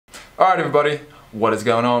Alright everybody, what is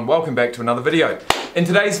going on? Welcome back to another video. In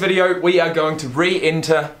today's video we are going to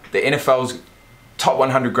re-enter the NFL's top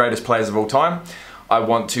 100 greatest players of all time. I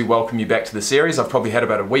want to welcome you back to the series. I've probably had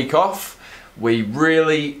about a week off. We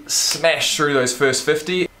really smashed through those first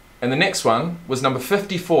 50 and the next one was number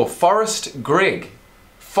 54, FORREST GREGG.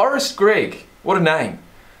 FORREST GREGG, what a name.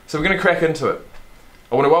 So we're going to crack into it.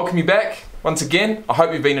 I want to welcome you back once again. I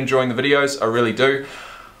hope you've been enjoying the videos, I really do.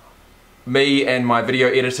 Me and my video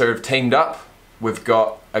editor have teamed up. We've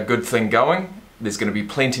got a good thing going. There's going to be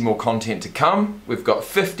plenty more content to come. We've got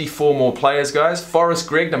 54 more players, guys. FORREST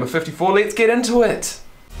GREGG, number 54. Let's get into it.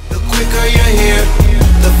 The quicker you're here,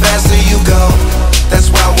 the faster you go.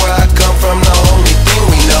 That's why where I come from, the only thing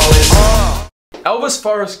we know is Elvis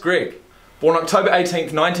FORREST GREGG, born October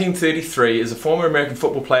 18th, 1933, is a former American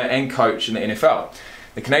football player and coach in the NFL,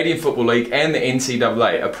 the Canadian Football League and the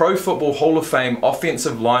NCAA, a Pro Football Hall of Fame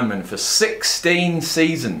offensive lineman for 16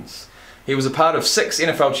 seasons. He was a part of 6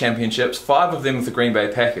 NFL championships, 5 of them with the Green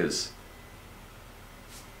Bay Packers,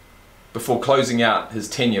 before closing out his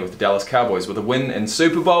tenure with the Dallas Cowboys with a win in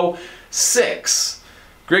Super Bowl VI.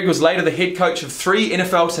 Greg was later the head coach of 3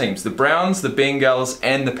 NFL teams, the Browns, the Bengals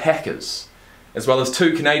and the Packers, as well as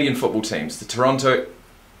 2 Canadian football teams, the Toronto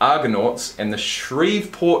Argonauts and the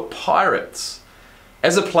Shreveport Pirates.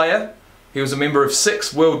 As a player, he was a member of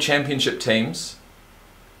 6 World Championship teams,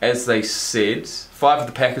 as they said, 5 with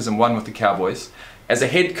the Packers and 1 with the Cowboys. As a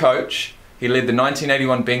head coach, he led the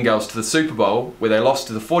 1981 Bengals to the Super Bowl, where they lost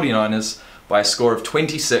to the 49ers by a score of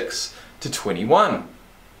 26-21.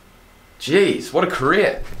 Jeez, what a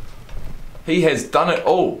career. He has done it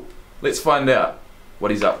all. Let's find out what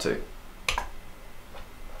he's up to.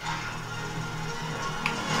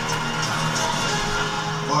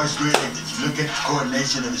 FORREST GREGG, if you look at the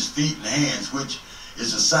coordination of his feet and hands, which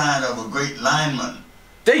is a sign of a great lineman.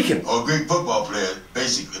 Deacon! Or a great football player,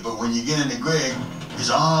 basically. But when you get into Greg, his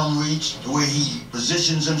arm reach, the way he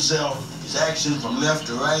positions himself, his action from left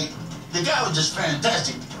to right, the guy was just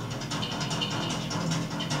fantastic.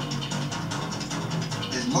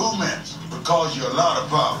 His movements would cause you a lot of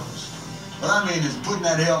problems. What I mean is putting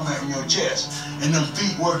that helmet on your chest and them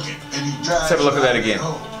feet working, and he drives. Let's have a look at that again.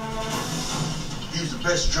 He was the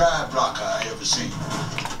best drive blocker I ever seen.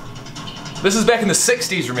 This is back in the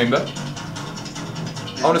 60s, remember?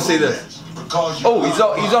 I want to see this. Oh,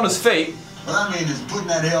 he's on his feet. What I mean is putting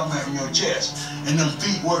that helmet on your chest and them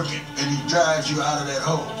feet working, and he drives you out of that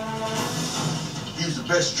hole. He was the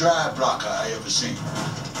best drive blocker I ever seen.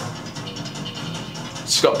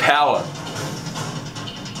 He's got power.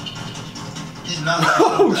 He's not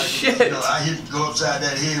oh, like, shit. You know, I hit go upside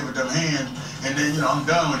that head with them hands, and then, you know, I'm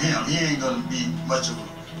done with him. He ain't going to be much of a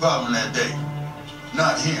problem that day.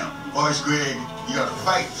 Not him. FORREST GREGG, you got to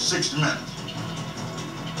fight for 60 minutes.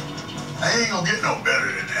 I ain't gonna get no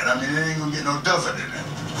better than that. I mean, it ain't gonna get no tougher than that.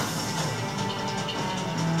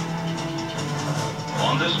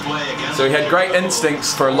 On display again. So he had great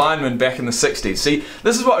instincts for a lineman back in the 60s. See,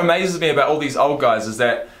 this is what amazes me about all these old guys, is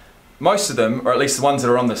that most of them, or at least the ones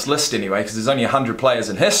that are on this list anyway, because there's only 100 players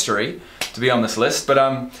in history to be on this list, but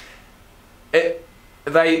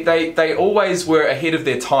they always were ahead of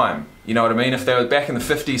their time. You know what I mean? If they were back in the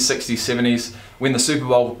 50s, 60s, 70s, when the Super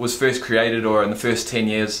Bowl was first created, or in the first 10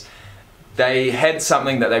 years, they had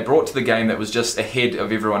something that they brought to the game that was just ahead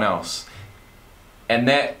of everyone else. And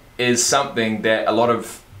that is something that a lot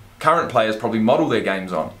of current players probably model their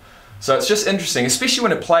games on. So it's just interesting, especially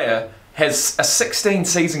when a player has a 16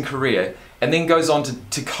 season career and then goes on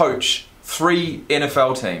to coach 3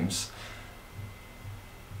 NFL teams.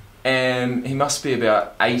 And he must be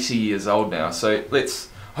about 80 years old now. So let's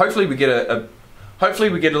hopefully we get a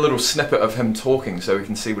little snippet of him talking so we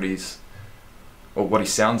can see what he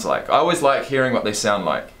sounds like. I always like hearing what they sound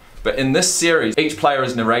like. But in this series, each player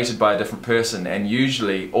is narrated by a different person, and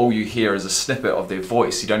usually all you hear is a snippet of their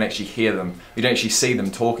voice. You don't actually hear them, you don't actually see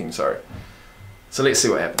them talking, sorry. So let's see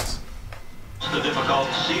what happens. The difficult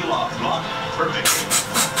seal-off block, perfect.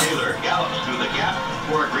 Taylor gallops through the gap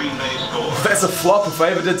for a Green Bay score. That's a flop if I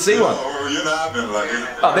ever did see one. You know, I've been lucky.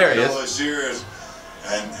 Oh, there he is. All those years,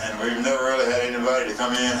 and we've never really had anybody to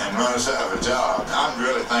come in and run us out of a job. I'm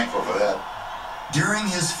really thankful for that. During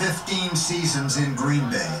his 15 seasons in Green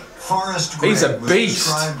Bay, FORREST GREGG He's a was beast.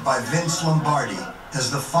 described by Vince Lombardi as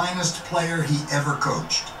the finest player he ever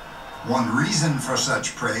coached. One reason for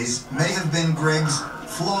such praise may have been Gregg's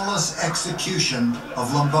flawless execution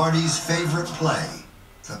of Lombardi's favorite play,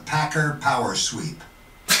 the Packer power sweep.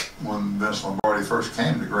 When Vince Lombardi first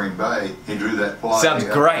came to Green Bay, he drew that play Sounds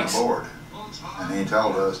great. on the board. And he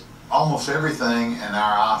told us almost everything in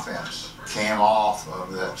our offense came off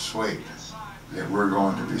of that sweep. If we're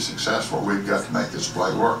going to be successful, we've got to make this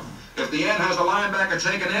play work. If the end has the linebacker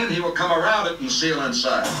taken in, he will come around it and seal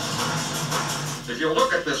inside. If you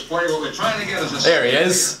look at this play, what we're trying to get is a seal. There he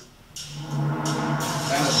is.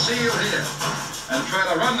 And a seal here. And try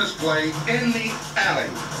to run this play in the alley.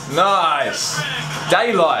 Nice.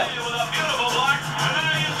 Daylight.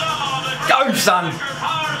 Go, son.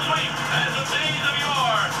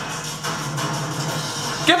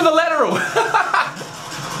 Give him the lateral.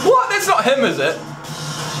 What? That's not him, is it?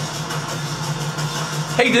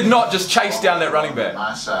 He did not just chase down that running back.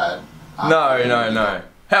 My side. No, no, no.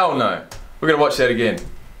 Hell no. We're going to watch that again.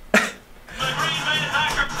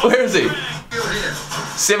 Where is he?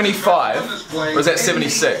 75? Or is that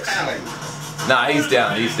 76? Nah, he's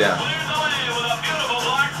down, he's down.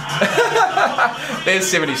 There's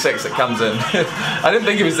 76 that comes in. I didn't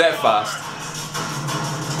think he was that fast.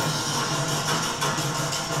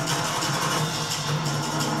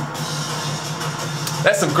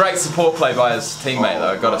 That's some great support play by his teammate though,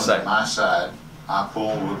 I've got to say. On my side, I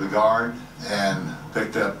pulled with the guard and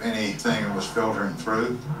picked up anything that was filtering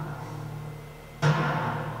through.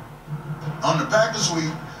 On the Packers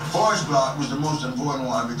sweep, Forrest block was the most important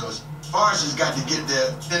one because Forrest has got to get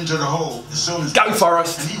there into the hole as soon as Go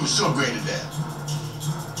Forrest! And he was so great at that.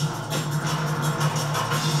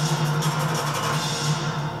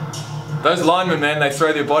 Those linemen, man, they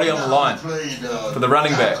throw their body on the line for the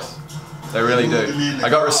running backs. They really do. I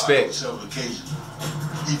got respect.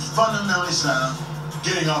 He's fundamentally sound,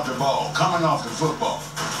 getting off the ball, coming off the football.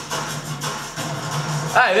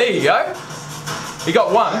 Hey, there you go. He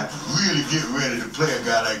got one. Really get ready to play a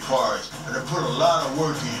guy like Forrest, and they put a lot of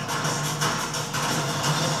work in.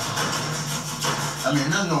 I mean,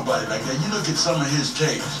 there's nobody like that. You look at some of his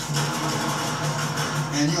tapes,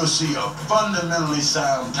 and you'll see a fundamentally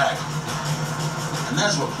sound tackle, and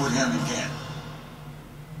that's what put him in Canada.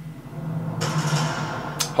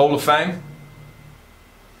 Hall of Fame.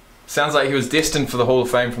 Sounds like he was destined for the Hall of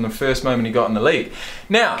Fame from the first moment he got in the league.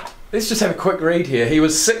 Now, let's just have a quick read here. He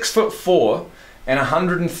was 6'4" and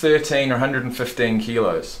 113 or 115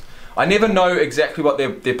 kilos. I never know exactly what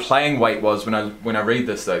their playing weight was when I read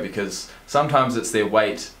this though, because sometimes it's their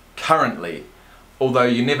weight currently, although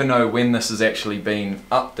you never know when this has actually been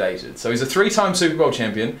updated. So he's a 3-time Super Bowl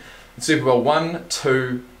champion, in Super Bowl 1,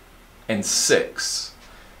 2, and 6.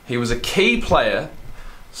 He was a key player.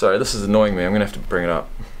 Sorry, this is annoying me. I'm going to have to bring it up.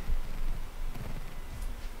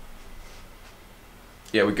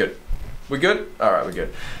 Yeah, we're good. We're good? Alright, we're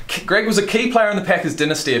good. Gregg was a key player in the Packers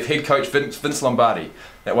dynasty of head coach Vince Lombardi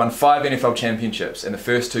that won 5 NFL championships and the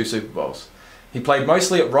first 2 Super Bowls. He played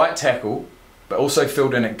mostly at right tackle, but also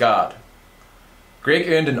filled in at guard. Gregg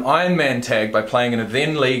earned an Iron Man tag by playing in a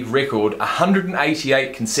then-league record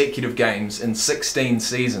 188 consecutive games in 16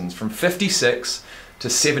 seasons, from 56 to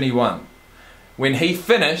 71. When he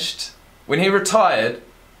retired,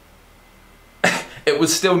 it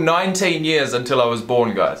was still 19 years until I was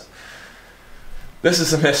born, guys. This is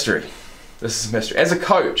some history. This is some history. As a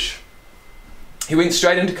coach, he went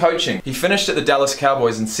straight into coaching. He finished at the Dallas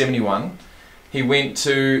Cowboys in 71. He went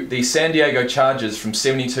to the San Diego Chargers from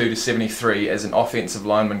 72 to 73 as an offensive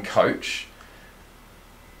lineman coach,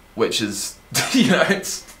 which is, you know,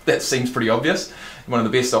 that seems pretty obvious. One of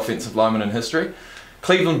the best offensive linemen in history.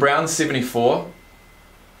 Cleveland Browns 74,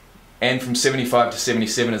 and from 75 to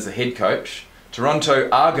 77 as the head coach. Toronto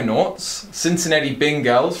Argonauts, Cincinnati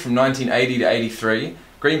Bengals from 1980 to 83,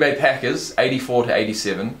 Green Bay Packers 84 to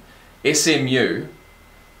 87, SMU,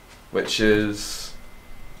 which is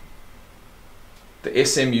the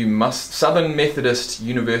SMU Southern Methodist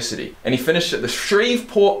University, and he finished at the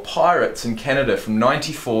Shreveport Pirates in Canada from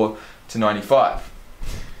 94 to 95.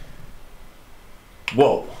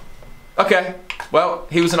 Whoa. Okay, well,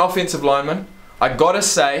 he was an offensive lineman. I gotta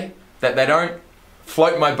say that they don't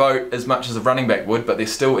float my boat as much as a running back would, but they're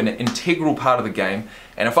still an integral part of the game.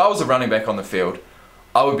 And if I was a running back on the field,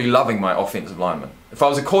 I would be loving my offensive linemen. If I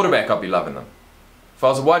was a quarterback, I'd be loving them. If I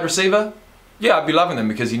was a wide receiver, yeah, I'd be loving them,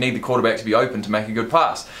 because you need the quarterback to be open to make a good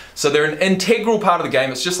pass. So they're an integral part of the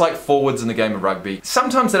game. It's just like forwards in the game of rugby.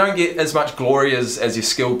 Sometimes they don't get as much glory as your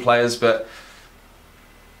skilled players, but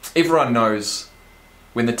everyone knows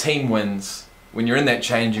when the team wins, when you're in that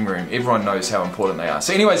changing room, everyone knows how important they are.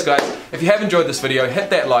 So anyways, guys, if you have enjoyed this video, hit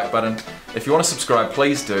that like button. If you want to subscribe,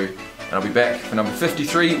 please do. And I'll be back for number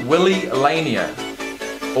 53, Willie Lania.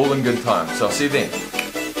 All in good time. So I'll see you then.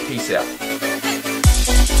 Peace out.